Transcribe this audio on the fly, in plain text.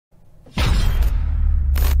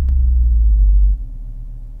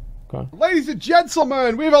Okay. Ladies and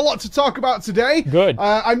gentlemen, we have a lot to talk about today. Good.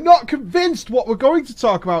 I'm not convinced what we're going to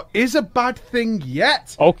talk about is a bad thing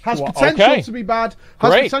yet. Okay. Has potential to be bad,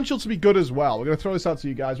 has Great. potential to be good as well. We're going to throw this out to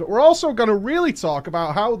you guys, but we're also going to really talk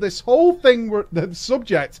about how this whole thing, the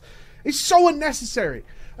subject, is so unnecessary,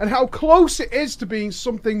 and how close it is to being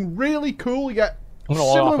something really cool, yet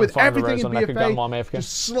similar with everything in BFA,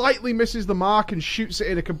 just slightly misses the mark and shoots it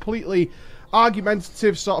in a completely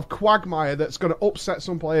argumentative sort of quagmire that's going to upset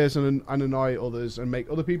some players and annoy others and make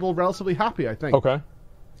other people relatively happy, I think. Okay.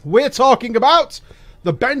 We're talking about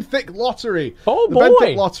the Benthic Lottery. Oh, the boy.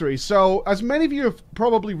 Benthic Lottery. So, as many of you have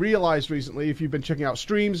probably realized recently, if you've been checking out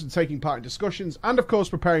streams and taking part in discussions, and of course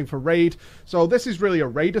preparing for Raid, so this is really a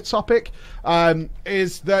Raider topic,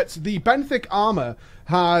 is that the Benthic armor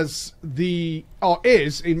has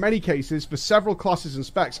is, in many cases, for several classes and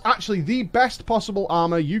specs, actually the best possible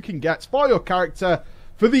armor you can get for your character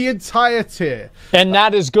for the entire tier. And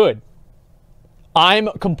that is good. I'm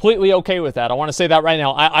completely okay with that. I want to say that right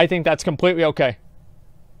now. I think that's completely okay.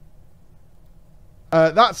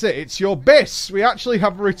 That's it. It's your BIS. We actually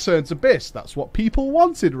have a return to BIS. That's what people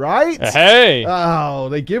wanted, right? Hey! Oh,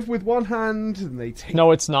 they give with one hand and they take...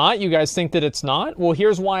 No, it's not. You guys think that it's not? Well,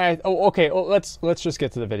 here's why I... Oh, okay. Oh, let's just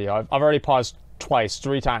get to the video. I've already paused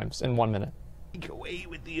three times in 1 minute. Take away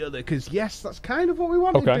with the other, because yes, that's kind of what we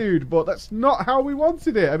wanted, dude, but that's not how we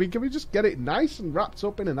wanted it. I mean, can we just get it nice and wrapped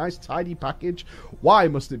up in a nice tidy package? Why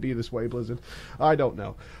must it be this way, Blizzard? I don't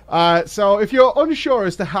know. So if you're unsure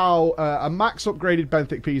as to how a max upgraded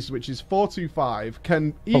Benthic piece, which is 425,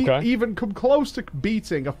 can even come close to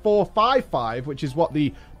beating a 455, which is what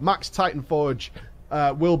the max Titan Forge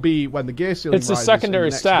will be when the gear ceiling rises. It's the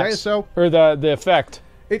secondary stats, or the effect.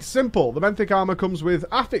 It's simple. The Benthic armor comes with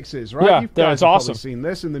affixes, right? Yeah, You guys that's have awesome. probably seen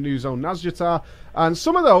this in the new Zone Nazjatar, and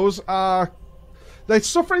some of those are... They're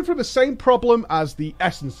suffering from the same problem as the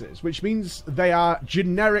essences, which means they are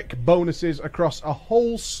generic bonuses across a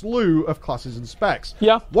whole slew of classes and specs.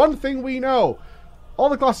 Yeah. One thing we know, all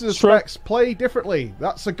the classes and specs play differently.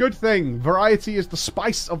 That's a good thing. Variety is the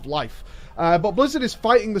spice of life. But Blizzard is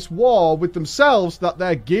fighting this war with themselves that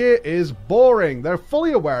their gear is boring. They're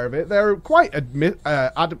fully aware of it. They're quite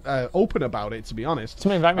open about it, to be honest.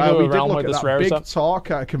 Somebody invite me to we a did realm look where at this that rare big stuff. talk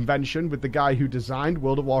at a convention with the guy who designed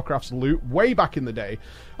World of Warcraft's loot way back in the day.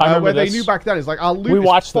 I remember where this. they knew back then, it's like, our loot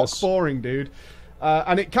is this. boring, dude.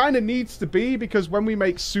 And it kind of needs to be, because when we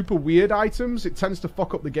make super weird items, it tends to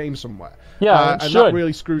fuck up the game somewhere. Yeah, and that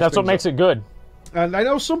really screws That's what makes it good. And I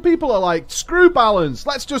know some people are like, screw balance,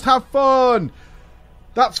 let's just have fun.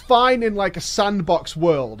 That's fine in like a sandbox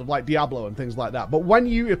world of like Diablo and things like that. But when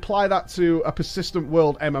you apply that to a persistent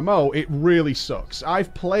world MMO, it really sucks.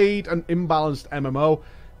 I've played an imbalanced MMO.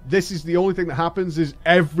 This is the only thing that happens is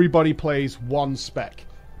everybody plays one spec.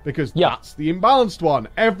 Because that's the imbalanced one.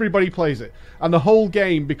 Everybody plays it. And the whole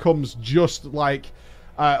game becomes just like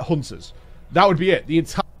Hunters. That would be it. The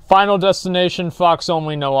entire... Final destination, Fox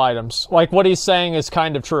only, no items. Like, what he's saying is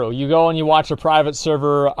kind of true. You go and you watch a private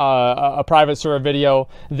server video.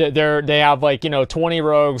 They have, like, 20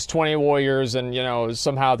 rogues, 20 warriors, and,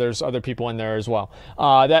 somehow there's other people in there as well.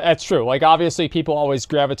 That's true. Like, obviously, people always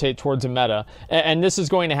gravitate towards a meta. And this is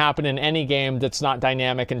going to happen in any game that's not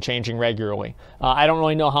dynamic and changing regularly. I don't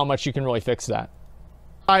really know how much you can really fix that.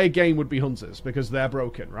 Game would be Hunters because they're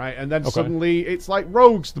broken, right? And then suddenly it's like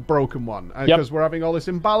Rogue's the broken one because we're having all this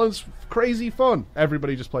imbalance, crazy fun.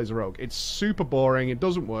 Everybody just plays a Rogue. It's super boring. It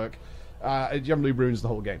doesn't work. It generally ruins the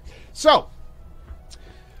whole game. So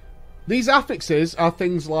these affixes are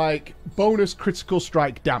things like bonus critical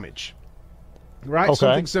strike damage, right?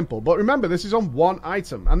 Something simple. But remember, this is on one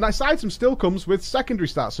item, and this item still comes with secondary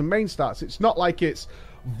stats and main stats. It's not like it's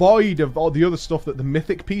void of all the other stuff that the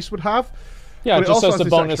mythic piece would have. Yeah, it just says the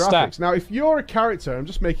bonus stats. Now, if you're a character, I'm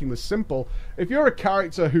just making this simple, if you're a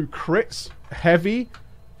character who crits heavy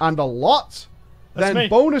and a lot, then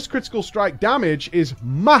bonus critical strike damage is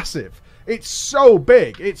massive. It's so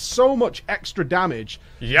big. It's so much extra damage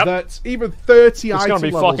that even 30 item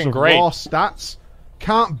levels of raw stats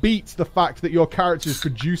can't beat the fact that your character is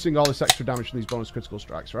producing all this extra damage from these bonus critical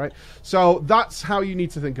strikes, right? So that's how you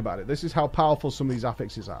need to think about it. This is how powerful some of these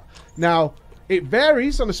affixes are. Now, it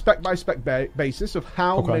varies on a spec-by-spec basis of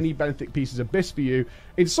how many Benthic pieces are BIS for you.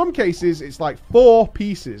 In some cases, it's like 4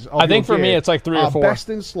 pieces. Of I think for me, it's like 3 or 4. Best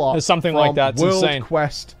in slot. It's something like that. It's World insane.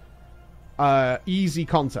 Quest, easy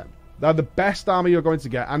content. They're the best armor you're going to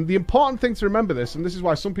get. And the important thing to remember this, and this is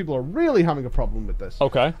why some people are really having a problem with this,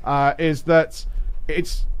 is that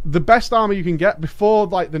it's the best armor you can get before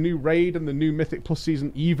like the new Raid and the new Mythic Plus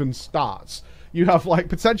season even starts. You have like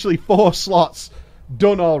potentially 4 slots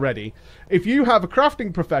done already. If you have a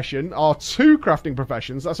crafting profession, or 2 crafting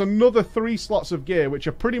professions, that's another 3 slots of gear, which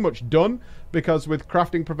are pretty much done, because with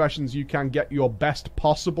crafting professions, you can get your best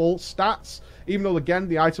possible stats. Even though, again,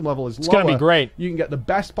 the item level is lower. It's going to be great. You can get the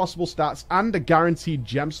best possible stats and a guaranteed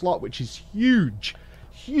gem slot, which is huge.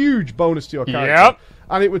 Huge bonus to your character. Yep.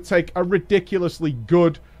 And it would take a ridiculously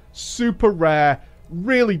good, super rare,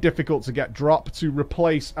 really difficult to get drop to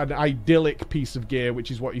replace an idyllic piece of gear,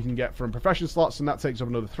 which is what you can get from profession slots, and that takes up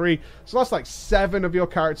another 3. So that's like 7 of your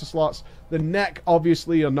character slots. The neck,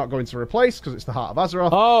 obviously, you're not going to replace because it's the Heart of Azeroth.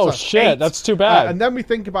 Oh, so shit, 8. that's too bad. And then we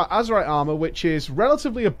think about Azerite armor, which is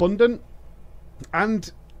relatively abundant,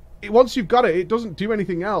 and once you've got it, it doesn't do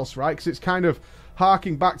anything else, right? Because it's kind of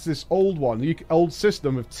harking back to this old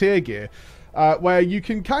system of tier gear, where you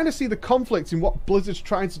can kind of see the conflict in what Blizzard's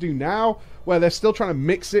trying to do now, where they're still trying to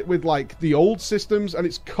mix it with like the old systems, and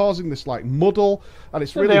it's causing this like muddle, and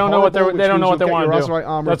it's really they don't know what horrible, they don't know what they want to do.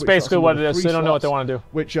 Armor, That's basically what it is. They don't know what they want to do.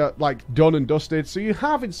 Which are like done and dusted. So you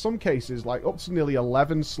have in some cases like up to nearly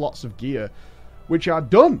 11 slots of gear, which are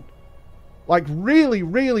done, like really,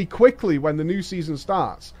 really quickly when the new season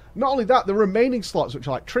starts. Not only that, the remaining slots, which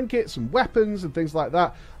are like trinkets and weapons and things like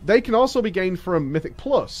that, they can also be gained from Mythic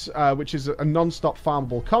Plus, which is a non-stop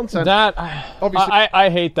farmable content. That, obviously, I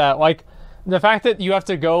hate that. Like, the fact that you have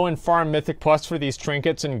to go and farm Mythic Plus for these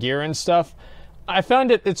trinkets and gear and stuff, I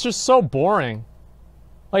found it's just so boring.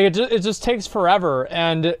 Like, it just takes forever,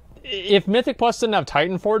 and if Mythic Plus didn't have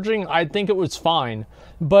Titan Forging, I'd think it was fine.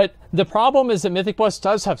 But the problem is that Mythic Plus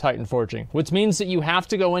does have Titan Forging, which means that you have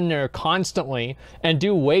to go in there constantly and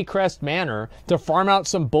do Waycrest Manor to farm out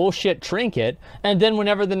some bullshit trinket, and then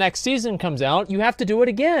whenever the next season comes out, you have to do it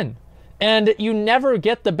again. And you never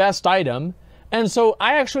get the best item. And so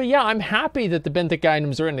I'm happy that the Benthic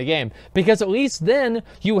items are in the game, because at least then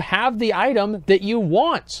you have the item that you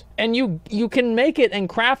want, and you can make it and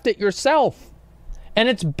craft it yourself. And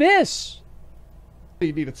it's BIS.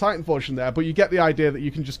 You need a Titan Fortune there, but you get the idea that you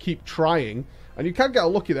can just keep trying, and you can get a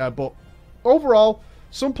lucky there, but overall,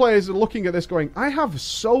 some players are looking at this going, I have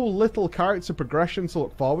so little character progression to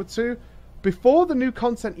look forward to before the new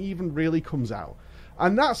content even really comes out.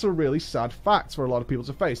 And that's a really sad fact for a lot of people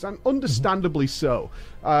to face, and understandably so.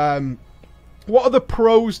 What are the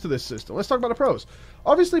pros to this system? Let's talk about the pros.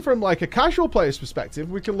 Obviously, from like a casual player's perspective,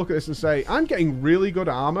 we can look at this and say, I'm getting really good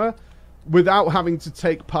armor without having to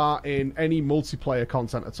take part in any multiplayer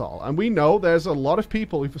content at all. And we know there's a lot of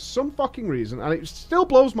people who, for some fucking reason, and it still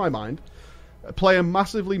blows my mind, play a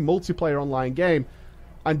massively multiplayer online game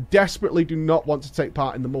and desperately do not want to take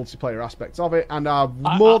part in the multiplayer aspects of it, and are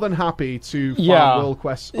more than happy to farm world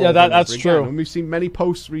quests over that's and true. Again. And we've seen many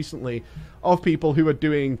posts recently of people who are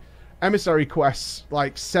doing emissary quests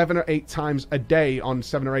like 7 or 8 times a day on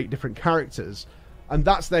 7 or 8 different characters, and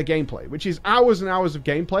that's their gameplay, which is hours and hours of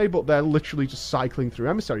gameplay, but they're literally just cycling through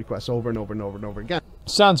emissary quests over and over and over and over again.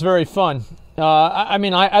 Sounds very fun. I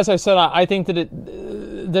mean, as I said, I think that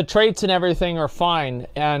the traits and everything are fine,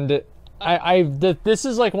 and this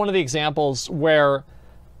is like one of the examples where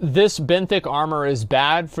this Benthic armor is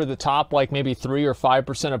bad for the top, like maybe 3 or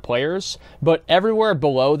 5% of players, but everywhere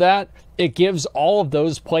below that, it gives all of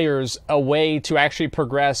those players a way to actually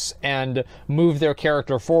progress and move their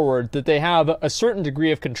character forward that they have a certain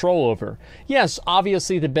degree of control over. Yes,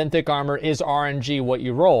 obviously the Benthic armor is RNG what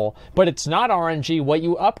you roll, but it's not RNG what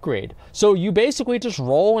you upgrade. So you basically just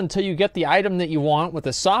roll until you get the item that you want with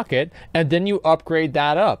a socket, and then you upgrade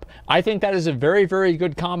that up. I think that is a very, very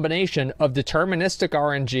good combination of deterministic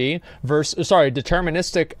RNG versus,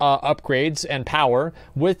 deterministic upgrades and power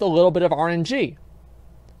with a little bit of RNG.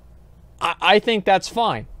 I think that's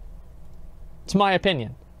fine. It's my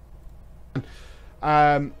opinion.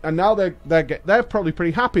 And now they're probably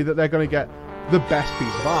pretty happy that they're going to get the best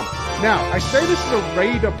piece of armor. Now, I say this is a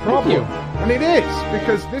raider problem, and it is,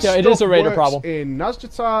 because this stuff it is a raider works problem in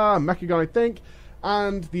Nazjatar, Mechagon, I think,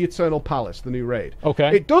 and the Eternal Palace, the new raid.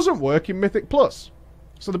 Okay. It doesn't work in Mythic Plus.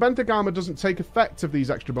 So the Benthic armor doesn't take effect of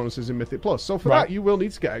these extra bonuses in Mythic Plus. So for that, you will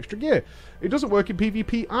need to get extra gear. It doesn't work in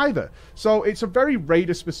PvP either. So it's a very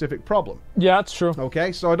raider-specific problem. Yeah, that's true.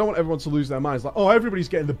 Okay, so I don't want everyone to lose their minds. Like, oh, everybody's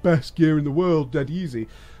getting the best gear in the world, dead easy.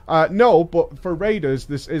 No, but for raiders,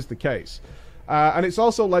 this is the case. And it's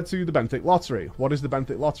also led to the Benthic Lottery. What is the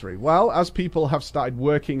Benthic Lottery? Well, as people have started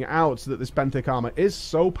working out that this Benthic armor is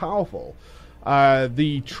so powerful,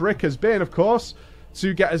 the trick has been, of course,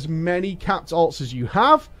 to get as many capped alts as you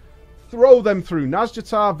have, throw them through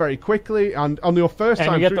Nazjatar very quickly, and on your first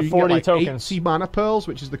time you get through, the you 40 get like tokens. 80 mana pearls,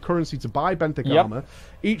 which is the currency to buy Benthic armor.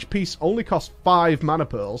 Each piece only costs 5 mana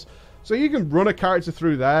pearls, So you can run a character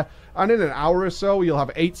through there, and in an hour or so, you'll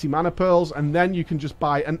have 80 mana pearls, and then you can just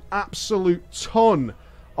buy an absolute ton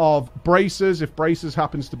of bracers, if bracers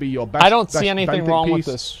happens to be your best. I don't see anything wrong with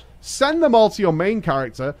this. Send them all to your main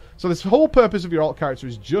character. So this whole purpose of your alt character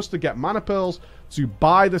is just to get mana pearls, to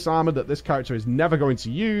buy this armor that this character is never going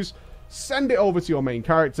to use, send it over to your main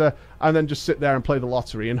character, and then just sit there and play the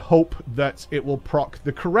lottery and hope that it will proc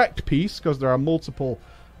the correct piece, because there are multiple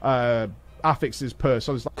affixes per.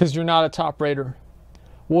 So it's like, because you're not a top raider.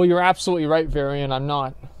 Well, you're absolutely right, Varian. I'm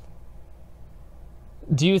not.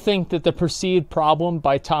 Do you think that the perceived problem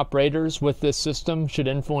by top raiders with this system should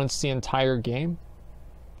influence the entire game?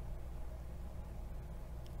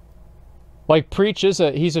 Like, Preach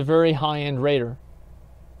he's a very high-end raider.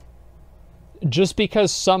 Just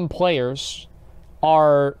because some players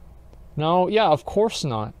are... No, yeah, of course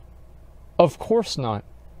not. Of course not.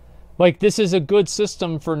 Like, this is a good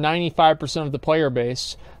system for 95% of the player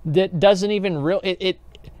base that doesn't even really...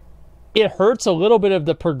 It hurts a little bit of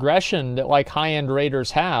the progression that, like, high-end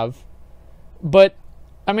raiders have. But,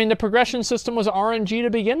 I mean, the progression system was RNG to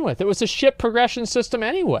begin with. It was a shit progression system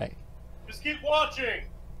anyway. Just keep watching!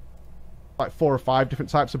 Like 4 or 5 different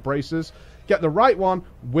types of bracers. Get the right one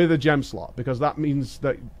with a gem slot, because that means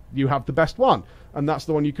that you have the best one, and that's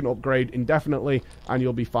the one you can upgrade indefinitely, and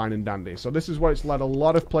you'll be fine and dandy. So this is what it's led a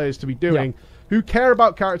lot of players to be doing who care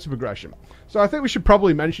about character progression. So I think we should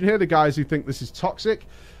probably mention here the guys who think this is toxic.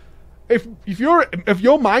 If your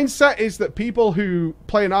mindset is that people who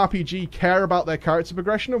play an RPG care about their character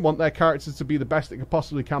progression and want their characters to be the best it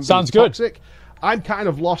possibly can be, sounds good. Toxic, I'm kind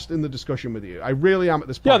of lost in the discussion with you. I really am at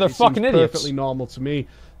this point. Yeah, they're fucking idiots. It's perfectly normal to me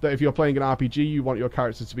that if you're playing an RPG, you want your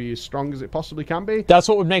character to be as strong as it possibly can be. That's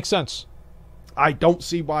what would make sense. I don't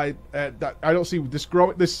see why that. I don't see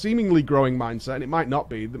this seemingly growing mindset, and it might not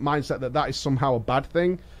be the mindset that is somehow a bad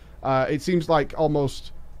thing. It seems like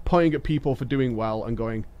almost pointing at people for doing well and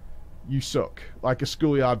going, "You suck," like a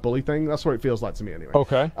schoolyard bully thing. That's what it feels like to me, anyway.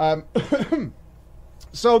 Okay.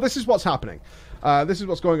 So this is what's happening. This is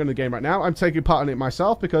what's going on in the game right now. I'm taking part in it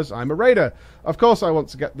myself because I'm a raider. Of course, I want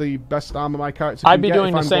to get the best armor my character can I'd be get doing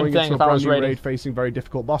if the I'm same going thing into if a I brand was new raiding. raid facing very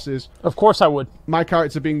difficult bosses. Of course I would. My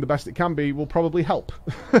character being the best it can be will probably help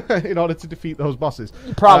in order to defeat those bosses.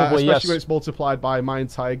 Probably, especially yes. when it's multiplied by my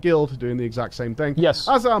entire guild doing the exact same thing. Yes.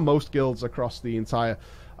 As are most guilds across the entire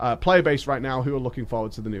player base right now who are looking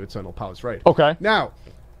forward to the new Eternal Palace raid. Okay. Now,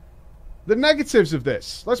 the negatives of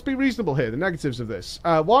this. Let's be reasonable here. The negatives of this.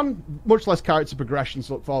 One, much less character progression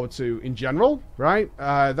to look forward to in general, right?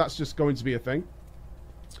 That's just going to be a thing.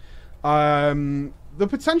 The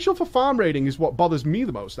potential for farm raiding is what bothers me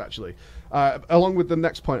the most, actually. Along with the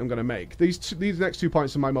next point I'm going to make. These next 2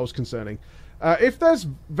 points are my most concerning. If there's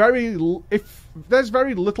very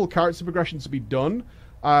little character progression to be done,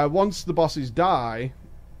 once the bosses die,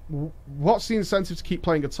 what's the incentive to keep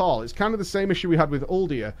playing at all? It's kind of the same issue we had with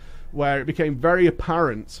Uldia, where it became very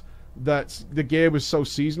apparent that the gear was so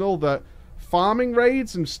seasonal that farming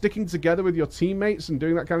raids and sticking together with your teammates and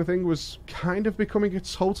doing that kind of thing was kind of becoming a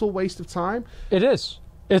total waste of time. It is.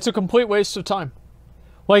 It's a complete waste of time.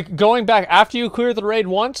 Like, going back after you clear the raid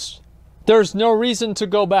once, there's no reason to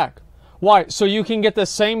go back. Why? So you can get the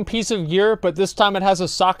same piece of gear, but this time it has a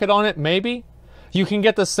socket on it, maybe? You can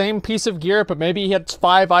get the same piece of gear, but maybe it's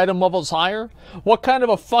 5 item levels higher? What kind of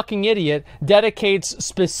a fucking idiot dedicates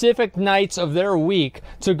specific nights of their week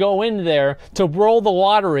to go in there to roll the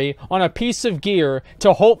lottery on a piece of gear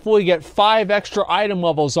to hopefully get 5 extra item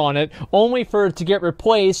levels on it, only for it to get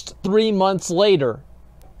replaced 3 months later?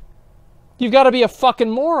 You've got to be a fucking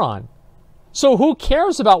moron. So who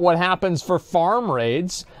cares about what happens for farm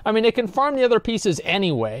raids? I mean, they can farm the other pieces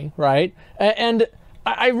anyway, right? And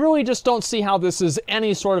I really just don't see how this is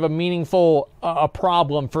any sort of a meaningful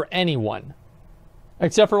problem for anyone.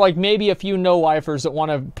 Except for, like, maybe a few no-lifers that want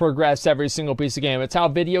to progress every single piece of game. It's how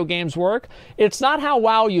video games work. It's not how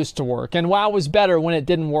WoW used to work, and WoW was better when it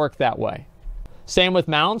didn't work that way. Same with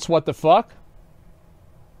mounts, what the fuck?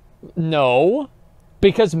 No,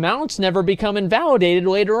 because mounts never become invalidated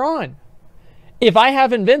later on. If I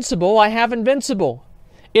have Invincible, I have Invincible.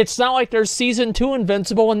 It's not like there's Season 2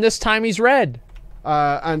 Invincible and this time he's red.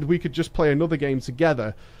 And we could just play another game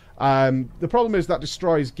together. The problem is that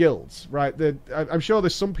destroys guilds, right? I'm sure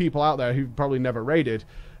there's some people out there who've probably never raided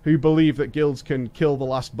who believe that guilds can kill the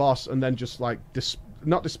last boss and then just, like,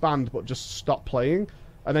 not disband, but just stop playing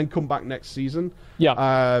and then come back next season. Yeah.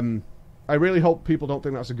 I really hope people don't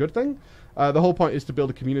think that's a good thing. The whole point is to build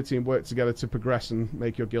a community and work together to progress and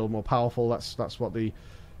make your guild more powerful. That's what the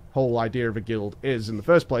whole idea of a guild is in the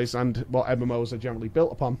first place, and what MMOs are generally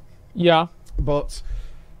built upon. Yeah. But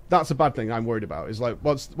that's a bad thing I'm worried about. Is like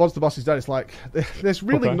once the boss is dead, it's like there's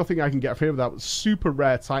really nothing I can get from here without super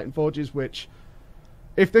rare Titan Forges. Which,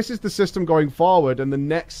 if this is the system going forward, and the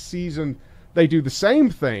next season they do the same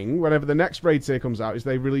thing, whenever the next raid tier comes out, is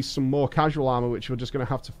they release some more casual armor, which we're just going to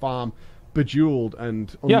have to farm Bejeweled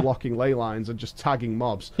and unlocking ley lines and just tagging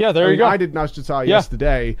mobs. Yeah, there you go. I did Nazjatar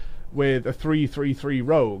yesterday with a 3-3-3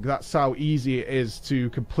 rogue. That's how easy it is to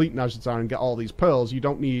complete Nazjatar and get all these pearls. You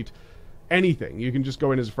don't need anything. You can just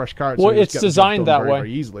go in as a fresh character. Well, and it's just get designed that way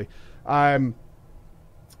very easily. That's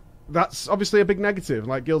obviously a big negative.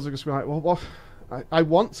 Like, guilds are just like, well, what? I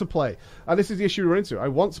want to play. And this is the issue we're into. I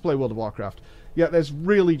want to play World of Warcraft. Yet there's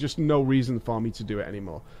really just no reason for me to do it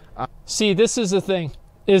anymore. See, this is the thing.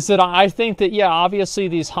 Is that I think that, yeah, obviously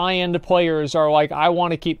these high-end players are like, I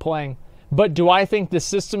want to keep playing. But do I think the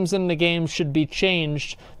systems in the game should be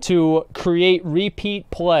changed to create repeat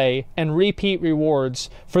play and repeat rewards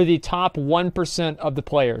for the top 1% of the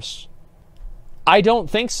players? I don't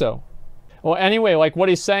think so. Well, anyway, like what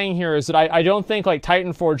he's saying here is that I don't think like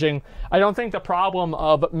Titan Forging, I don't think the problem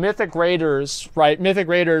of Mythic Raiders, right? Mythic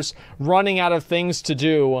Raiders running out of things to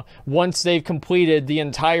do once they've completed the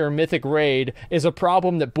entire Mythic Raid is a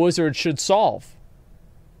problem that Blizzard should solve.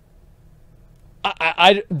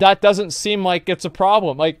 That doesn't seem like it's a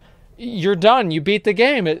problem. Like, you're done. You beat the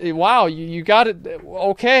game. Wow, you got it.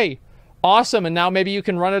 Okay, awesome. And now maybe you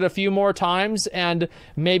can run it a few more times and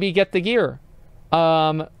maybe get the gear.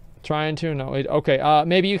 Trying to, no, okay,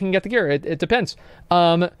 maybe you can get the gear, it depends.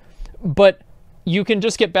 But you can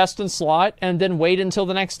just get best in slot and then wait until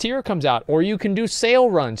the next tier comes out. Or you can do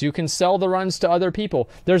sale runs, you can sell the runs to other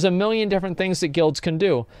people. There's a million different things that guilds can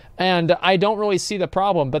do. And I don't really see the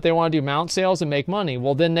problem, but they want to do mount sales and make money.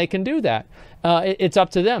 Well, then they can do that. It's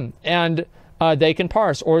up to them. And they can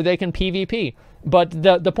parse, or they can PvP. But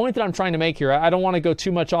the point that I'm trying to make here, I don't want to go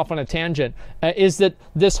too much off on a tangent, is that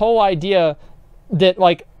this whole idea that,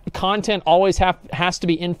 like, content always has to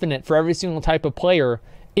be infinite for every single type of player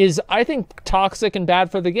is, I think, toxic and bad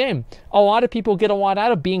for the game. A lot of people get a lot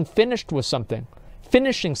out of being finished with something,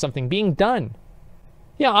 finishing something, being done.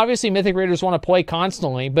 Yeah, obviously Mythic Raiders want to play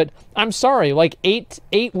constantly, but I'm sorry, like eight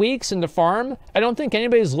weeks into farm, I don't think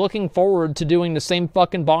anybody's looking forward to doing the same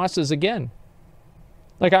fucking bosses again.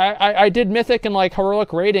 Like, I did Mythic and, like,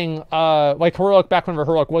 Heroic raiding, like Heroic back whenever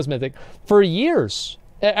Heroic was Mythic, for years,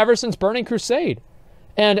 ever since Burning Crusade.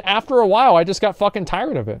 And after a while, I just got fucking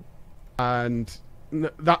tired of it. And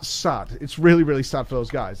that's sad. It's really, really sad for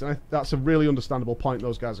those guys. And that's a really understandable point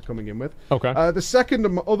those guys are coming in with. Okay. The second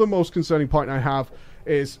and other most concerning point I have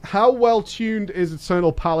is, how well tuned is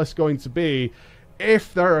Eternal Palace going to be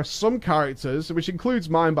if there are some characters, which includes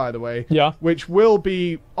mine, by the way, which will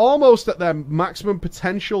be almost at their maximum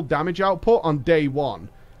potential damage output on day one.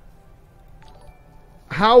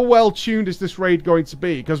 How well tuned is this raid going to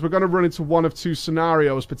be? Because we're going to run into one of two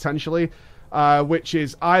scenarios potentially, which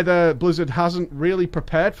is either Blizzard hasn't really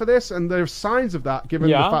prepared for this, and there's signs of that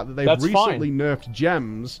given the fact that they've recently nerfed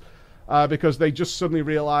gems, because they just suddenly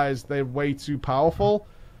realized they're way too powerful.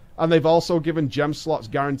 And they've also given gem slots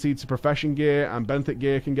guaranteed to Profession gear, and Benthic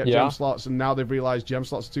gear can get gem slots, and now they've realized gem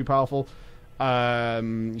slots are too powerful.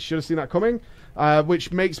 Should have seen that coming.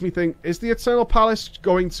 Which makes me think, is the Eternal Palace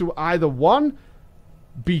going to either one,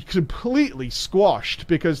 be completely squashed,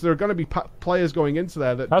 because there are going to be players going into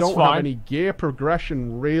there that don't have any gear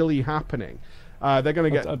progression really happening. They're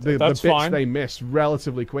going to get the bits they miss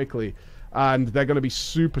relatively quickly, and they're going to be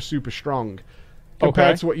super, super strong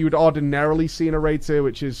compared to what you would ordinarily see in a raid tier,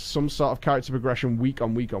 which is some sort of character progression week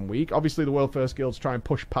on week on week. Obviously, the World First guilds try and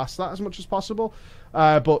push past that as much as possible,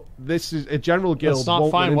 but this is a general guild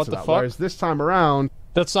won't run into that. Whereas this time around,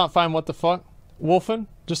 that's not fine. What the fuck, Wolfen?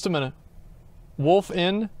 Just a minute. Wolf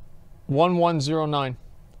in 1109.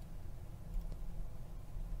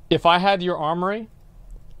 If I had your armory,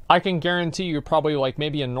 I can guarantee you're probably like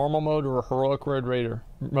maybe a normal mode or a heroic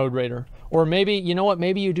mode raider. Or maybe, you know what,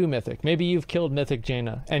 maybe you do Mythic. Maybe you've killed Mythic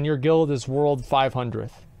Jaina and your guild is world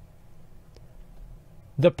 500th.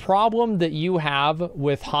 The problem that you have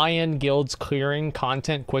with high-end guilds clearing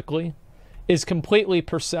content quickly is completely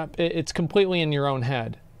it's completely in your own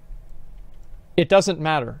head. It doesn't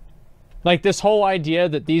matter. Like, this whole idea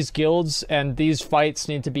that these guilds and these fights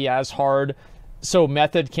need to be as hard so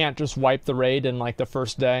Method can't just wipe the raid in, like, the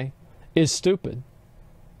first day is stupid.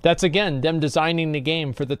 That's, again, them designing the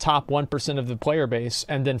game for the top 1% of the player base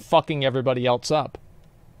and then fucking everybody else up.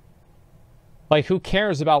 Like, who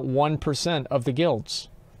cares about 1% of the guilds?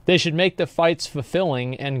 They should make the fights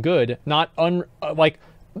fulfilling and good, not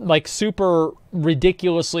like super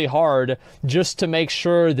ridiculously hard just to make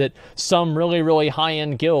sure that some really, really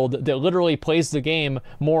high-end guild that literally plays the game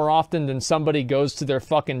more often than somebody goes to their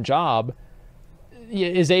fucking job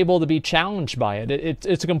is able to be challenged by it.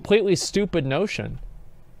 It's a completely stupid notion.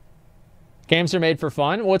 Games are made for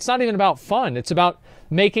fun. Well, it's not even about fun. It's about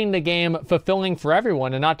making the game fulfilling for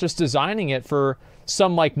everyone and not just designing it for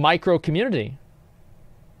some like micro community.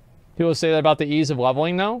 People say that about the ease of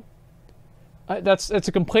leveling though. It's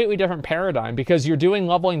a completely different paradigm because you're doing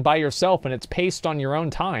leveling by yourself and it's paced on your own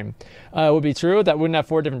time. It would be true that wouldn't have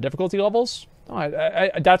 4 different difficulty levels.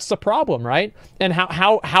 That's the problem, right? And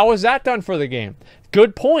how is that done for the game?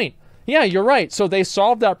 Good point. Yeah, you're right. So they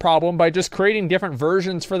solved that problem by just creating different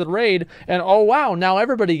versions for the raid, and oh wow, now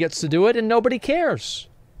everybody gets to do it and nobody cares.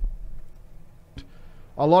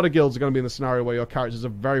 A lot of guilds are going to be in the scenario where your characters are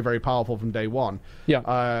very, very powerful from day one.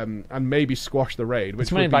 Yeah. And maybe squash the raid,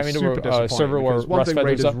 which would invite be me super to disappointing. server where Because one Rust thing Feathers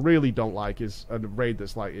raiders up. really don't like is a raid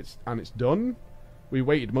that's like, it's done. We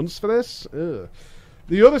waited months for this. Ugh.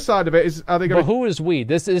 The other side of it is, are they going But who is we?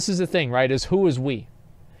 This is the thing, right? Is who is we?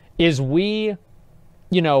 Is we,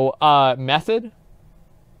 method?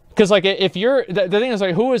 Because like if you're the thing is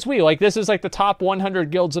like who is we? Like this is like the top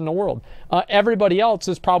 100 guilds in the world. Everybody else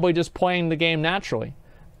is probably just playing the game naturally.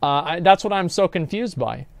 That's what I'm so confused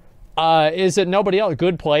by. Is it nobody else?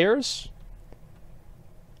 Good players?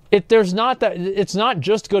 It's not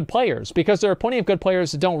just good players, because there are plenty of good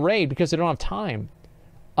players that don't raid because they don't have time.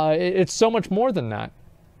 It's so much more than that.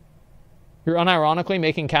 You're unironically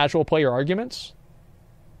making casual player arguments?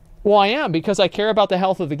 Well, I am, because I care about the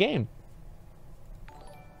health of the game.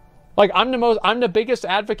 Like I'm the biggest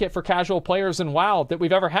advocate for casual players in WoW that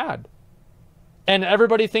we've ever had. And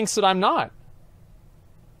everybody thinks that I'm not.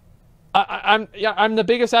 I'm the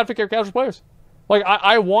biggest advocate for casual players. Like,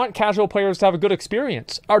 I want casual players to have a good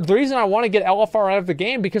experience. The reason I want to get LFR out of the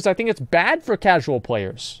game, because I think it's bad for casual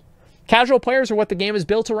players. Casual players are what the game is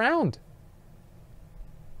built around.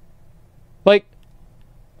 Like,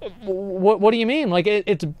 what do you mean? Like,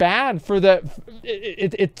 it's bad for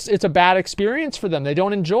it's a bad experience for them. They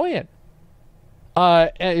don't enjoy it.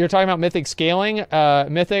 You're talking about Mythic scaling.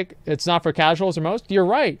 Mythic, it's not for casuals or most. You're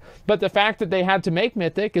right. But the fact that they had to make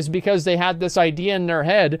Mythic is because they had this idea in their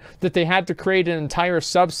head that they had to create an entire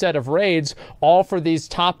subset of raids all for these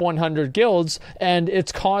top 100 guilds, and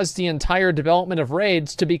it's caused the entire development of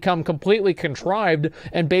raids to become completely contrived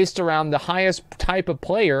and based around the highest type of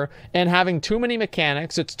player and having too many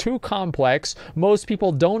mechanics. It's too complex. Most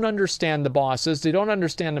people don't understand the bosses. They don't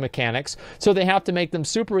understand the mechanics, so they have to make them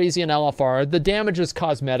super easy in LFR. The damage is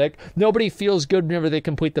cosmetic. Nobody feels good whenever they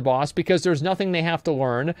complete the boss because there's nothing they have to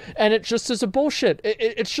learn, and it just is a bullshit.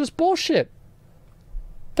 It's just bullshit.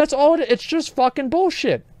 That's all it's just fucking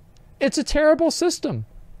bullshit. It's a terrible system.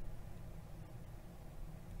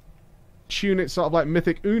 Tune it sort of like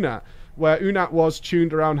Mythic Unat, where Unat was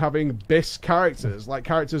tuned around having BIS characters, like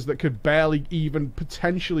characters that could barely even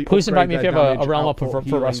potentially Please invite me if you have a realm up output,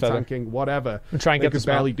 for Rust Feather. tanking, whatever. I'm trying to they get could this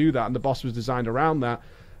barely mount. do that, and the boss was designed around that.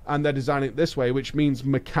 And they're designing it this way, which means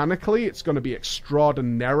mechanically it's going to be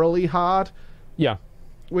extraordinarily hard. Yeah.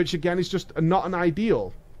 Which, again, is just not an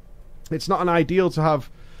ideal. It's not an ideal to have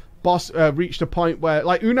boss reached a point where...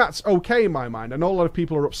 Like, Unat's okay in my mind. I know a lot of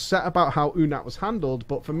people are upset about how Unat was handled,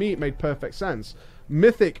 but for me it made perfect sense.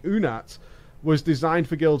 Mythic Unat was designed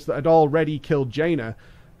for guilds that had already killed Jaina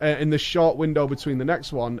in the short window between the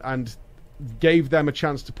next one, and gave them a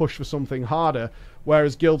chance to push for something harder,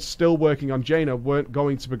 whereas guilds still working on Jaina weren't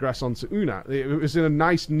going to progress onto Unat. It was in a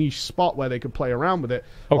nice niche spot where they could play around with it.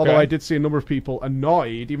 Okay. Although I did see a number of people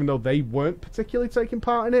annoyed, even though they weren't particularly taking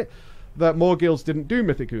part in it, that more guilds didn't do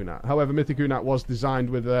Mythic Unat. However, Mythic Unat was designed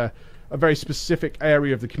with a very specific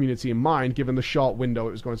area of the community in mind, given the short window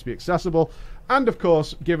it was going to be accessible, and of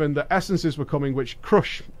course, given the essences were coming which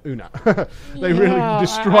crush Unat. They really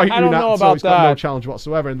destroy Unat, so it's got no challenge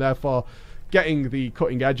whatsoever, and therefore getting the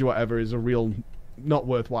cutting edge or whatever is a real not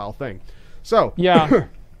worthwhile thing. So, yeah.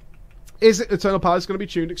 Is it Eternal Palace going to be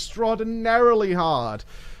tuned extraordinarily hard?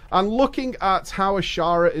 And looking at how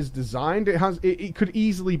Ashara is designed, it could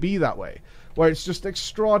easily be that way, where it's just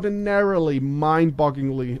extraordinarily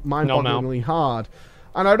mind-bogglingly hard.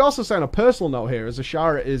 And I'd also say on a personal note here, as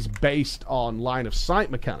Ashara is based on line of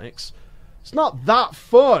sight mechanics, it's not that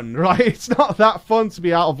fun, right? It's not that fun to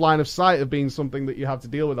be out of line of sight of being something that you have to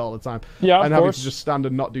deal with all the time. Yeah, and having to just stand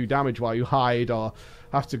and not do damage while you hide or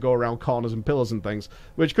have to go around corners and pillars and things,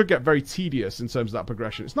 which could get very tedious in terms of that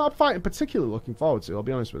progression. It's not a fight I'm particularly looking forward to, I'll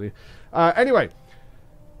be honest with you. Anyway,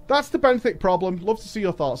 that's the Benthic problem. Love to see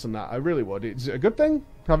your thoughts on that. I really would. Is it a good thing,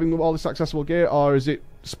 having all this accessible gear, or is it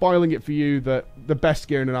spoiling it for you that the best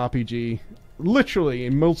gear in an RPG literally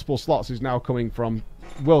in multiple slots is now coming from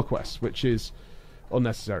World Quest, which is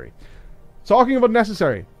unnecessary. Talking of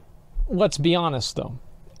unnecessary. Let's be honest, though.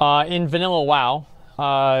 In Vanilla WoW,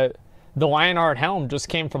 the Lionheart Helm just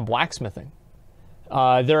came from blacksmithing.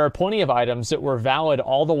 There are plenty of items that were valid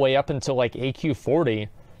all the way up until like AQ40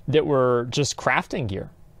 that were just crafting gear.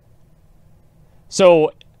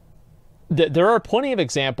 So there are plenty of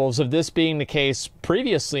examples of this being the case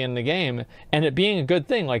previously in the game, and it being a good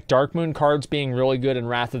thing, like Darkmoon cards being really good in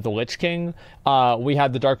Wrath of the Lich King. We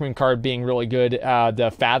had the Darkmoon card being really good,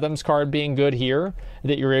 the Fathoms card being good here,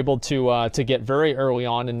 that you're able to get very early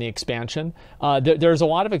on in the expansion. There's a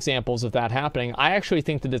lot of examples of that happening. I actually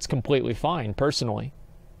think that it's completely fine, personally.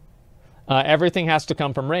 Everything has to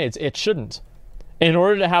come from raids. It shouldn't. In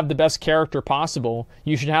order to have the best character possible,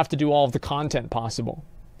 you should have to do all of the content possible.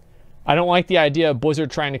 I don't like the idea of Blizzard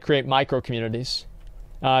trying to create micro-communities.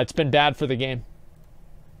 It's been bad for the game.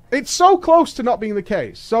 It's so close to not being the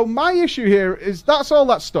case. So my issue here is that's all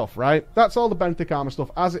that stuff, right? That's all the Benthic armor stuff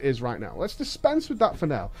as it is right now. Let's dispense with that for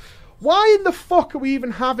now. Why in the fuck are we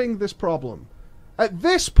even having this problem? At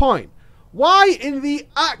this point, why in the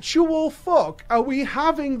actual fuck are we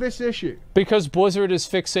having this issue? Because Blizzard is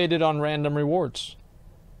fixated on random rewards.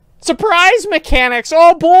 Surprise mechanics!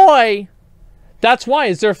 Oh boy! That's why,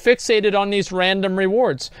 is they're fixated on these random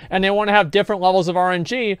rewards. And they want to have different levels of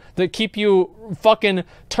RNG that keep you fucking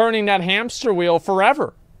turning that hamster wheel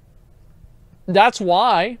forever. That's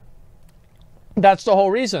why. That's the whole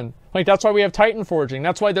reason. Like, that's why we have Titan Forging.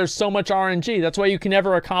 That's why there's so much RNG. That's why you can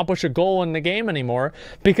never accomplish a goal in the game anymore.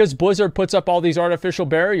 Because Blizzard puts up all these artificial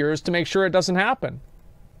barriers to make sure it doesn't happen.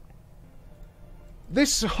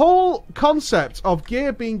 This whole concept of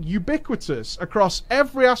gear being ubiquitous across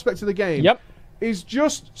every aspect of the game is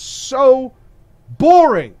just so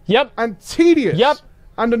boring and tedious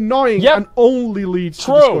and annoying and only leads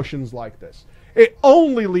to discussions like this. It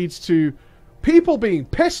only leads to people being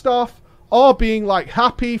pissed off or being like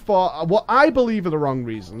happy for what I believe are the wrong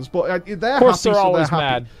reasons, but they're happy, so they're happy.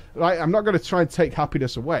 Mad. Right? I'm not going to try and take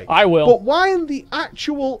happiness away. I will. But why in the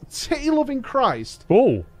actual titty-loving Christ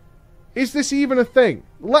is this even a thing?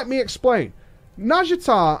 Let me explain.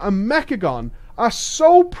 Nazjatar and Mechagon are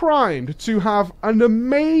so primed to have an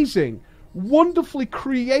amazing, wonderfully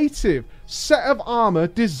creative set of armor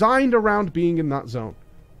designed around being in that zone.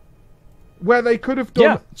 Where they could have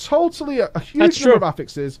done totally a huge number of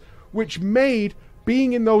affixes, which made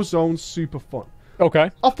being in those zones super fun. Okay.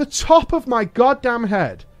 Off the top of my goddamn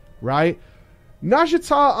head, right?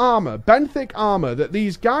 Nazjatar armor, Benthic armor, that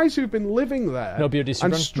these guys who've been living there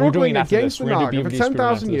and struggling against the Naga for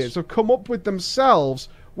 10,000 years have come up with themselves,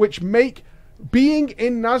 which make being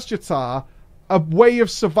in Nazjatar a way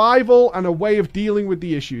of survival and a way of dealing with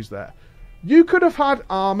the issues there. You could have had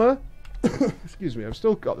armor... Excuse me, I've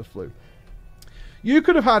still got the flu. You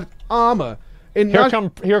could have had armor in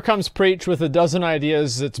Here comes Preach with a dozen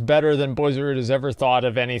ideas that's better than Blizzard has ever thought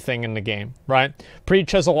of anything in the game, right?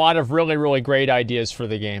 Preach has a lot of really, really great ideas for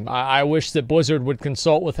the game. I wish that Blizzard would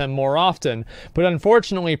consult with him more often, but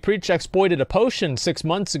unfortunately, Preach exploited a potion 6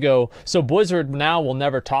 months ago, so Blizzard now will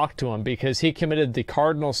never talk to him because he committed the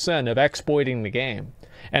cardinal sin of exploiting the game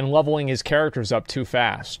and leveling his characters up too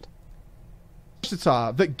fast.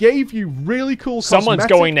 That gave you really cool Someone's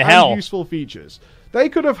going to hell. And useful features. They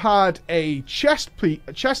could have had a chest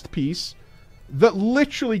piece that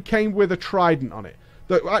literally came with a trident on it,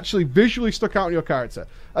 that actually visually stuck out on your character.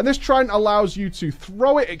 And this trident allows you to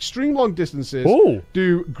throw it extreme long distances,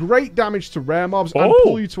 do great damage to rare mobs, and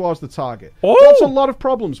pull you towards the target. That's a lot of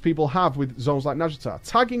problems people have with zones like Nazjatar,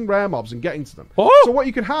 tagging rare mobs and getting to them. So what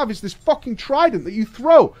you can have is this fucking trident that you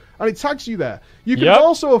throw, and it tags you there. You can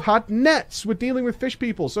also have had nets with dealing with fish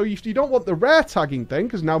people. So if you don't want the rare tagging thing,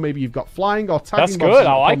 because now maybe you've got flying or tagging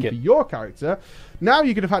mobs for your character, now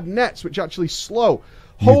you could have had nets which actually slow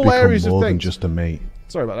whole areas of things. Than just a mate.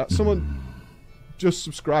 Sorry about that. Someone just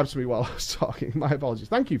subscribed to me while I was talking. My apologies.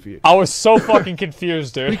 Thank you for you. I was so fucking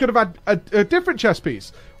confused, dude. You could have had a different chest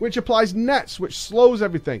piece, which applies nets, which slows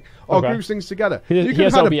everything, or groups things together. You could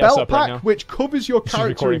have had a belt pack, which covers your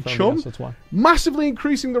character in chum, massively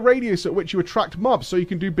increasing the radius at which you attract mobs, so you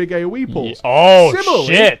can do big AoE pulls. Similarly,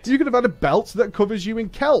 shit! You could have had a belt that covers you in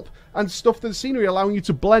kelp, and stuff to the scenery, allowing you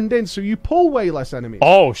to blend in, so you pull way less enemies.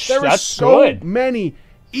 There are so many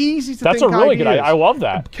easy to think really ideas. Good. I love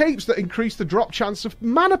that. Capes that increase the drop chance of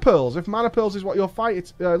mana pearls, if mana pearls is what you're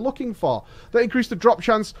looking for. That increase the drop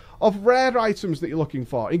chance of rare items that you're looking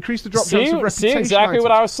for. Increase the drop chance of reputation exactly items.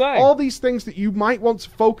 what I was saying. All these things that you might want to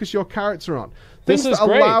focus your character on. Things This is that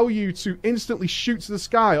great. allow you to instantly shoot to the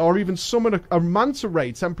sky or even summon a manta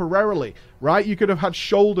ray temporarily, right? You could have had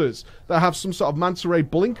shoulders that have some sort of manta ray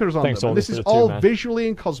blinkers on them. And this is all visually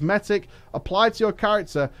and cosmetic applied to your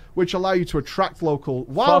character, which allow you to attract local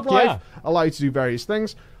wildlife, allow you to do various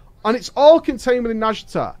things. And it's all contained within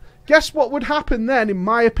Nazjatar. Guess what would happen then, in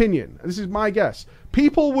my opinion? This is my guess.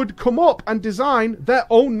 People would come up and design their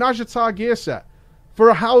own Nazjatar gear set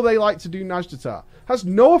for how they like to do Nazjatar. Has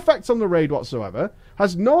no effect on the raid whatsoever.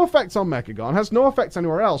 Has no effect on Mechagon. Has no effect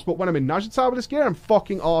anywhere else. But when I'm in Nazjatar with this gear, I'm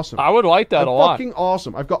fucking awesome. I would like that a lot. Fucking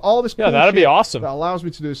awesome. I've got all this cool that'd be shit awesome. that allows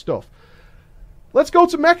me to do this stuff. Let's go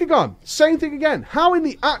to Mechagon. Same thing again. How in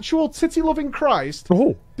the actual titty-loving Christ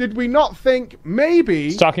did we not think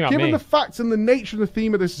maybe, given the fact and the nature and the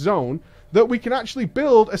theme of this zone, that we can actually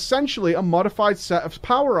build essentially a modified set of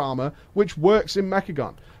power armor which works in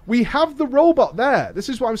Mechagon? We have the robot there. This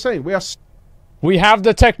is what I'm saying. We have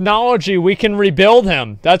the technology. We can rebuild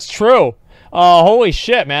him. That's true. Holy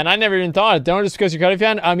shit, man. I never even thought of it. Don't just because you're Cody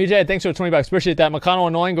fan. EJ, thanks for the 20 bucks. Appreciate that. McConnell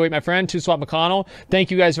annoying. Go eat my friend. 2-swap McConnell.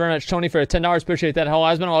 Thank you guys very much. Tony for the $10. Appreciate that. Hello,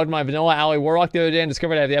 Asmongold. I logged my Vanilla Alley Warlock the other day and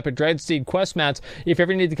discovered I have the Epic Dreadseed quest mats. If you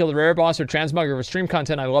ever need to kill the rare boss or transmog or stream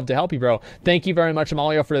content, I'd love to help you, bro. Thank you very much,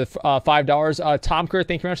 Amalio, for the $5. Tom Kerr,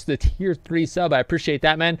 thank you very much for the tier 3 sub. I appreciate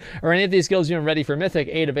that, man. Are any of these skills even ready for Mythic?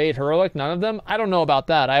 8 of 8. Heroic? None of them? I don't know about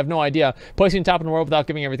that. I have no idea. Placing top in the world without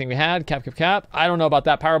giving everything we had. Cap. I don't know about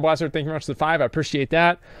that. Power Blaster, thank you very much for the 5. I appreciate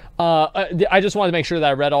that. I just wanted to make sure that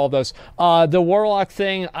I read all of those. The Warlock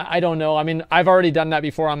thing, I don't know. I mean, I've already done that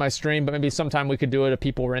before on my stream, but maybe sometime we could do it if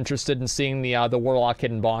people were interested in seeing the Warlock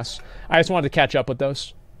hidden boss. I just wanted to catch up with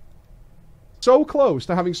those. So close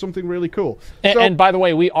to having something really cool. And by the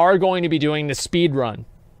way, we are going to be doing the speed run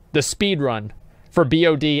for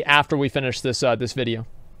BOD after we finish this this video.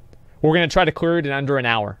 We're going to try to clear it in under an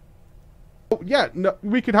hour. Yeah, no,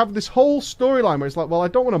 we could have this whole storyline where it's like, well, I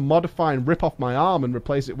don't want to modify and rip off my arm and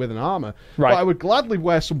replace it with an armor. Right. But I would gladly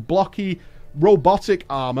wear some blocky, robotic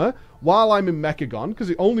armor while I'm in Mechagon, because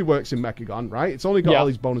it only works in Mechagon, right? It's only got all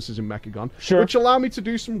these bonuses in Mechagon, which allow me to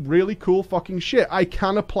do some really cool fucking shit. I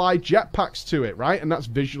can apply jetpacks to it, right? And that's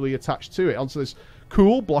visually attached to it, onto this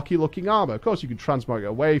cool, blocky-looking armor. Of course, you could transmog it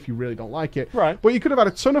away if you really don't like it. Right. But you could have had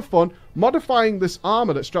a ton of fun modifying this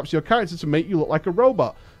armor that straps your character to make you look like a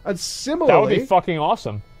robot. And similarly... That would be fucking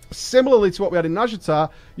awesome. Similarly to what we had in Nazjatar,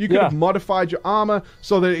 you could have modified your armor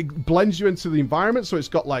so that it blends you into the environment, so it's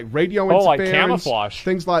got like radio interference, like camouflage,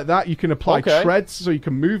 things like that. You can apply treads so you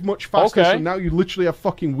can move much faster. So now you literally have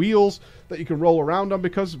fucking wheels that you can roll around on,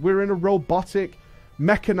 because we're in a robotic,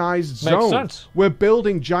 mechanized zone. Makes sense. We're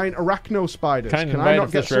building giant arachno spiders. Can I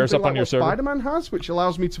not get something like what Spider-Man has, which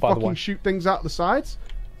allows me to fucking shoot things out the sides?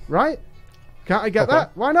 Right? Can't I get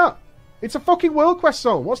that? Why not? It's a fucking World Quest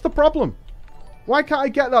zone. What's the problem? Why can't I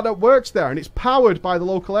get that? That works there, and it's powered by the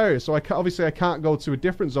local area, so obviously I can't go to a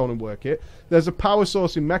different zone and work it. There's a power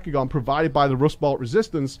source in Mechagon provided by the Rust Bolt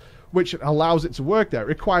Resistance, which allows it to work there. It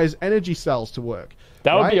requires energy cells to work.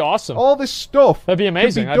 That would be awesome. All this stuff that'd be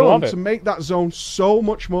amazing. I'd love it. To make that zone so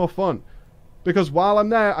much more fun. Because while I'm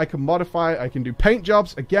there, I can modify, I can do paint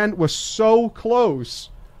jobs. Again, we're so close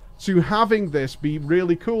to having this be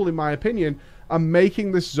really cool, in my opinion, and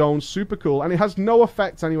making this zone super cool, and it has no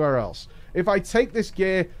effect anywhere else. If I take this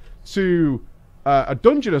gear to a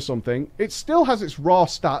dungeon or something, it still has its raw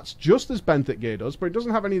stats, just as Benthic gear does, but it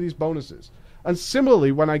doesn't have any of these bonuses. And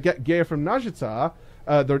similarly, when I get gear from Nazjatar,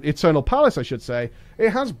 the Eternal Palace, I should say,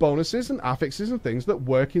 it has bonuses and affixes and things that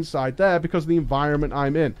work inside there because of the environment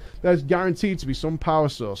I'm in. There's guaranteed to be some power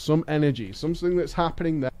source, some energy, something that's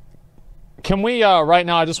happening there. Can we, right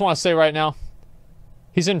now, I just want to say right now,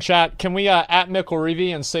 he's in chat, can we at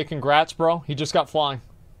McElreevy and say congrats, bro? He just got flying.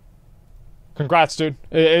 Congrats, dude.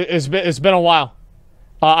 It's been a while.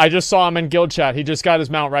 I just saw him in guild chat. He just got his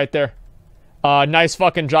mount right there. Nice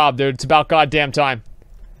fucking job, dude. It's about goddamn time.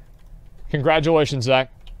 Congratulations,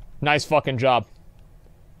 Zach. Nice fucking job.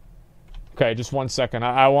 Okay, just 1 second.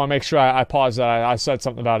 I want to make sure I pause that. I said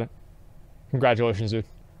something about it. Congratulations, dude.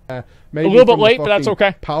 Maybe a little bit late, but that's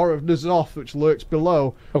okay. Power of N'Zoth, which lurks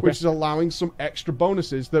below, which is allowing some extra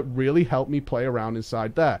bonuses that really help me play around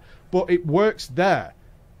inside there. But it works there.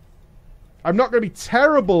 I'm not going to be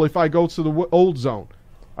terrible if I go to the old zone.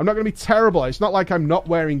 I'm not going to be terrible. It's not like I'm not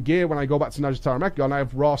wearing gear when I go back to Nazjatar and Mechagon. I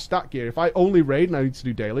have raw stat gear. If I only raid and I need to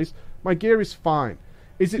do dailies, my gear is fine.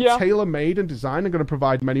 Is it tailor-made and designed and going to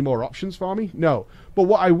provide many more options for me? No. But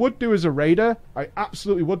what I would do as a raider, I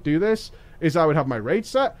absolutely would do this, is I would have my raid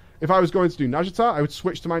set. If I was going to do Nazjatar, I would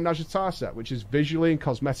switch to my Nazjatar set, which is visually and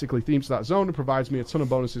cosmetically themed to that zone and provides me a ton of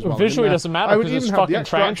bonuses. Well, visually doesn't matter because it's fucking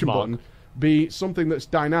transmog. Button be something that's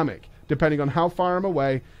dynamic. depending on how far I'm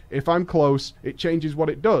away. If I'm close, it changes what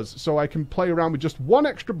it does. So I can play around with just one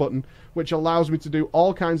extra button, which allows me to do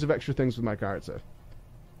all kinds of extra things with my character.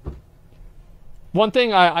 One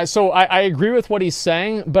thing, I agree with what he's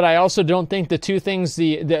saying, but I also don't think the two things,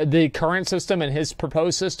 the current system and his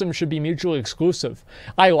proposed system, should be mutually exclusive.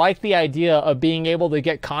 I like the idea of being able to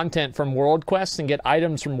get content from world quests and get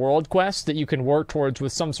items from world quests that you can work towards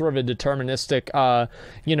with some sort of a deterministic,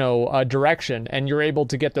 direction, and you're able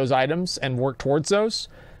to get those items and work towards those.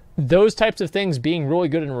 Those types of things being really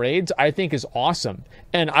good in raids, I think, is awesome.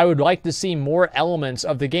 And I would like to see more elements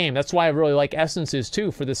of the game. That's why I really like essences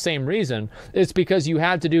too, for the same reason. It's because you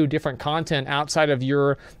have to do different content outside of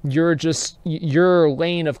your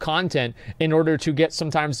lane of content in order to get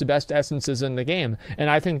sometimes the best essences in the game. And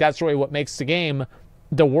I think that's really what makes the game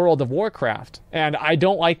the World of Warcraft. And I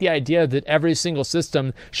don't like the idea that every single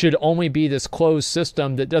system should only be this closed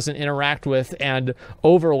system that doesn't interact with and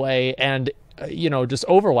overlay and just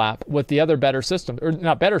overlap with the other better systems, or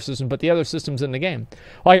not better systems, but the other systems in the game.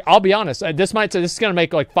 Like, I'll be honest, this is going to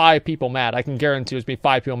make like 5 people mad. I can guarantee there's going to be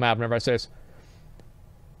 5 people mad whenever I say this.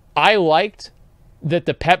 I liked that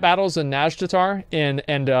the pet battles in Nazjatar and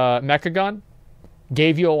Mechagon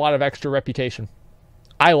gave you a lot of extra reputation.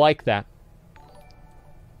 I like that.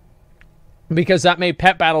 Because that made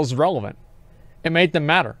pet battles relevant. It made them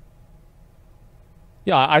matter.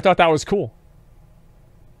 Yeah, I thought that was cool.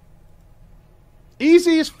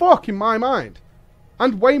 Easy as fuck in my mind.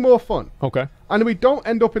 And way more fun. Okay. And we don't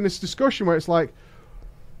end up in this discussion where it's like,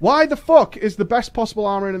 why the fuck is the best possible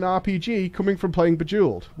armor in an RPG coming from playing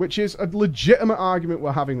Bejeweled? Which is a legitimate argument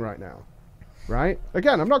we're having right now. Right?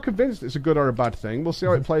 Again, I'm not convinced it's a good or a bad thing. We'll see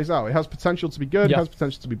how it plays out. It has potential to be good, It has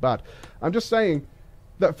potential to be bad. I'm just saying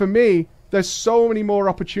that for me, there's so many more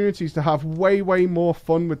opportunities to have way, way more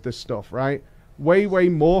fun with this stuff, right? Way, way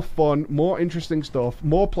more fun, more interesting stuff,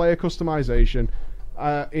 more player customization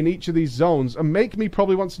in each of these zones, and make me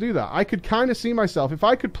probably want to do that. I could kind of see myself, if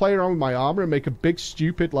I could play around with my armor and make a big,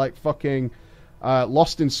 stupid, like, fucking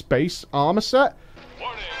Lost in Space armor set.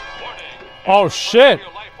 Warning. Oh, shit.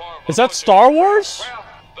 Is that Star Wars?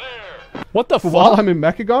 What the fuck? While I'm in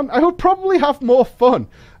Mechagon, I would probably have more fun.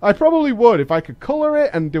 I probably would if I could color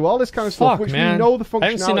it and do all this kind of stuff, which man. we know the functionality I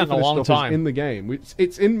haven't seen that in for a this long stuff time. is in the game.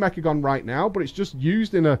 It's in Mechagon right now, but it's just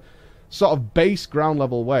used in a sort of base ground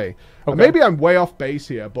level way. Okay. And maybe I'm way off base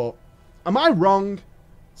here, but am I wrong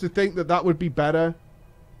to think that that would be better?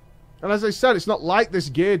 And as I said, it's not like this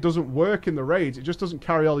gear doesn't work in the raids. It just doesn't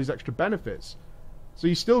carry all these extra benefits. So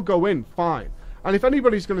you still go in fine. And if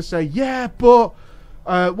anybody's going to say, yeah, but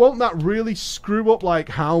won't that really screw up like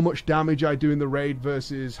how much damage I do in the raid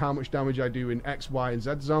versus how much damage I do in X, Y, and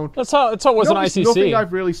Z zone? That's how it was in ICC. Nothing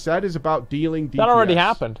I've really said is about dealing DPS. That already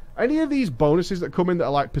happened. Any of these bonuses that come in that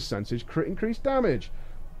are like percentage crit increased damage,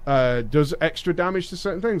 does extra damage to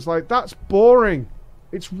certain things, like that's boring.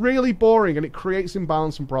 It's really boring and it creates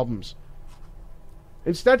imbalance and problems.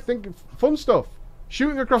 Instead, think of fun stuff.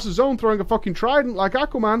 Shooting across a zone, throwing a fucking trident like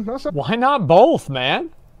Aquaman. Why not both, man?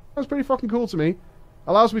 That's pretty fucking cool to me.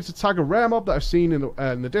 Allows me to tag a rare mob that I've seen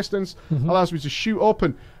in the distance. Allows me to shoot up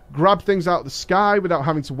and grab things out of the sky without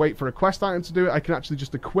having to wait for a quest item to do it. I can actually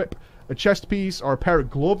just equip a chest piece or a pair of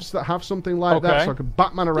gloves that have something like that, so I can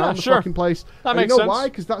Batman around the fucking place. That and makes you know sense. why?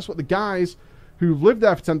 Because that's what the guys who lived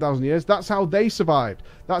there for 10,000 years, that's how they survived.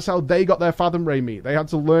 That's how they got their Fathom Ray meat. They had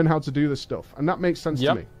to learn how to do this stuff. And that makes sense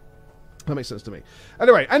to me. That makes sense to me.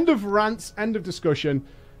 Anyway, end of rants, end of discussion.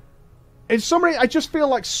 In summary, I just feel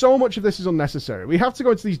like so much of this is unnecessary. We have to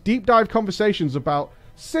go into these deep dive conversations about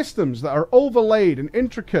systems that are overlaid and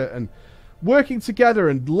intricate and working together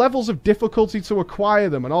and levels of difficulty to acquire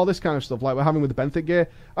them and all this kind of stuff like we're having with the Benthic gear.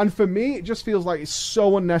 And for me, it just feels like it's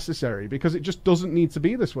so unnecessary because it just doesn't need to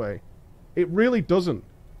be this way. It really doesn't.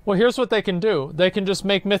 Well, here's what they can do. They can just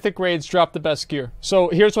make Mythic Raids drop the best gear. So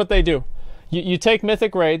here's what they do. You take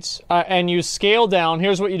Mythic Raids and you scale down.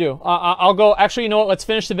 Here's what you do. I'll go... Actually, you know what? Let's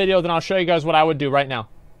finish the video, then I'll show you guys what I would do right now.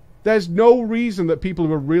 There's no reason that people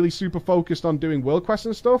who are really super focused on doing world quests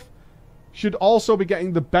and stuff should also be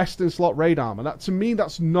getting the best in slot raid armor. That, to me,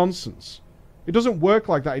 that's nonsense. It doesn't work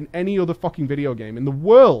like that in any other fucking video game in the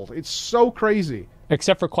world. It's so crazy.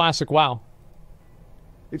 Except for Classic WoW.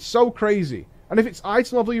 It's so crazy. And if it's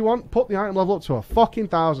item level you want, put the item level up to a fucking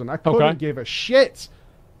 1,000. I couldn't give a shit.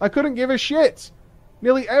 I couldn't give a shit.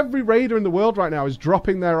 Nearly every raider in the world right now is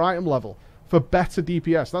dropping their item level for better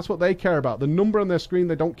DPS. That's what they care about. The number on their screen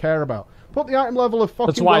they don't care about. Put the item level of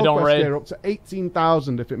fucking world quest gear up to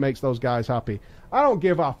 18,000 if it makes those guys happy. I don't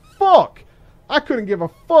give a fuck. I couldn't give a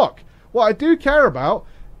fuck. What I do care about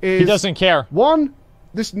is... He doesn't care. One,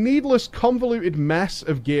 this needless convoluted mess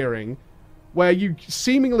of gearing where you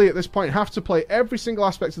seemingly at this point have to play every single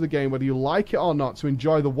aspect of the game, whether you like it or not, to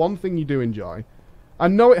enjoy the one thing you do enjoy.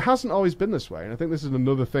 And no, it hasn't always been this way. And I think this is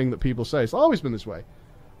another thing that people say. It's always been this way.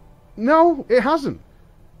 No, it hasn't.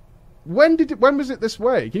 When was it this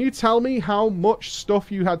way? Can you tell me how much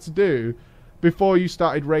stuff you had to do before you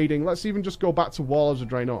started raiding? Let's even just go back to Warlords of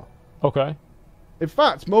Draenor. Okay. In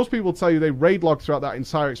fact, most people tell you they raid log throughout that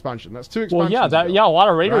entire expansion. That's 2 expansions. Well, yeah, a lot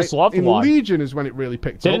of raiders love to log. In Legion is when it really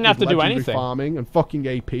picked up. They didn't have to do anything. Farming and fucking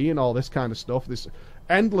AP and all this kind of stuff. This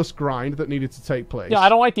endless grind that needed to take place. Yeah, I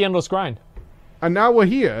don't like the endless grind. And now we're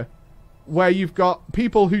here, where you've got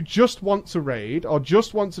people who just want to raid or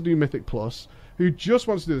just want to do Mythic Plus, who just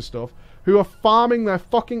want to do this stuff, who are farming their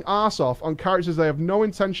fucking arse off on characters they have no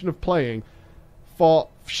intention of playing for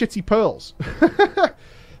shitty pearls.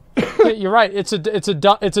 You're right. It's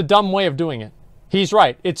a dumb way of doing it. He's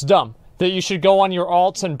right. It's dumb. That you should go on your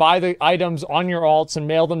alts and buy the items on your alts and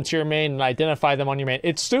mail them to your main and identify them on your main.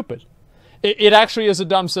 It's stupid. It actually is a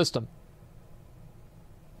dumb system.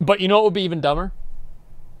 But you know what would be even dumber?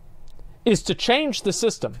 Is to change the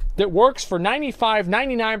system that works for 95,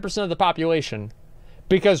 99% of the population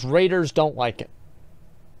because raiders don't like it.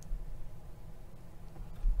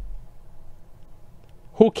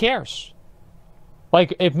 Who cares?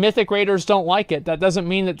 Like, if Mythic Raiders don't like it, that doesn't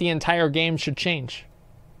mean that the entire game should change.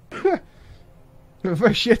 For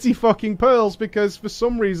shitty fucking pearls, because for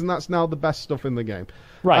some reason that's now the best stuff in the game.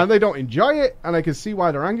 Right. And they don't enjoy it, and I can see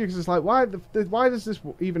why they're angry, because it's like, why does this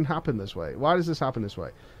even happen this way? Why does this happen this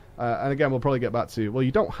way? And again, we'll probably get back to, well,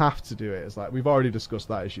 you don't have to do it. It's like, we've already discussed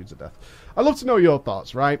that issue to death. I'd love to know your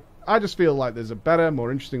thoughts, right? I just feel like there's a better,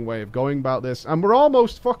 more interesting way of going about this, and we're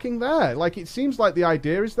almost fucking there. Like, it seems like the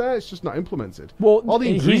idea is there, it's just not implemented. Well,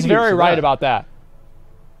 he's very right about that.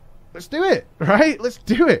 Let's do it, right? Let's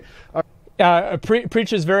do it.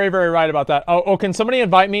 Preach is very, very right about that. Oh, can somebody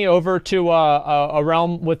invite me over to a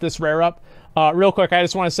realm with this rare up? Real quick, I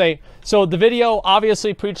just want to say, so the video,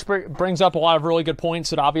 obviously, Preach brings up a lot of really good points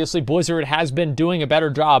that obviously Blizzard has been doing a better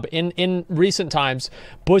job in recent times.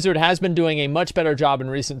 Blizzard has been doing a much better job in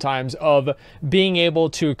recent times of being able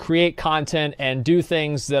to create content and do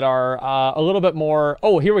things that are a little bit more...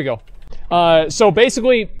 Oh, here we go. So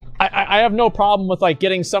basically... I have no problem with like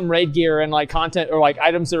getting some raid gear and like content or like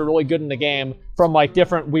items that are really good in the game from like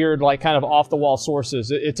different weird like kind of off the wall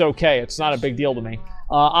sources. It's okay. It's not a big deal to me.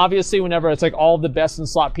 Obviously, whenever it's like all of the best in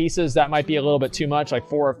slot pieces, that might be a little bit too much. Like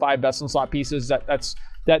 4 or 5 best in slot pieces.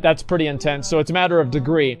 That's pretty intense. So it's a matter of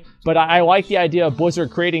degree. But I like the idea of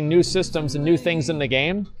Blizzard creating new systems and new things in the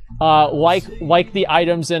game, like the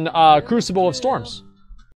items in Crucible of Storms.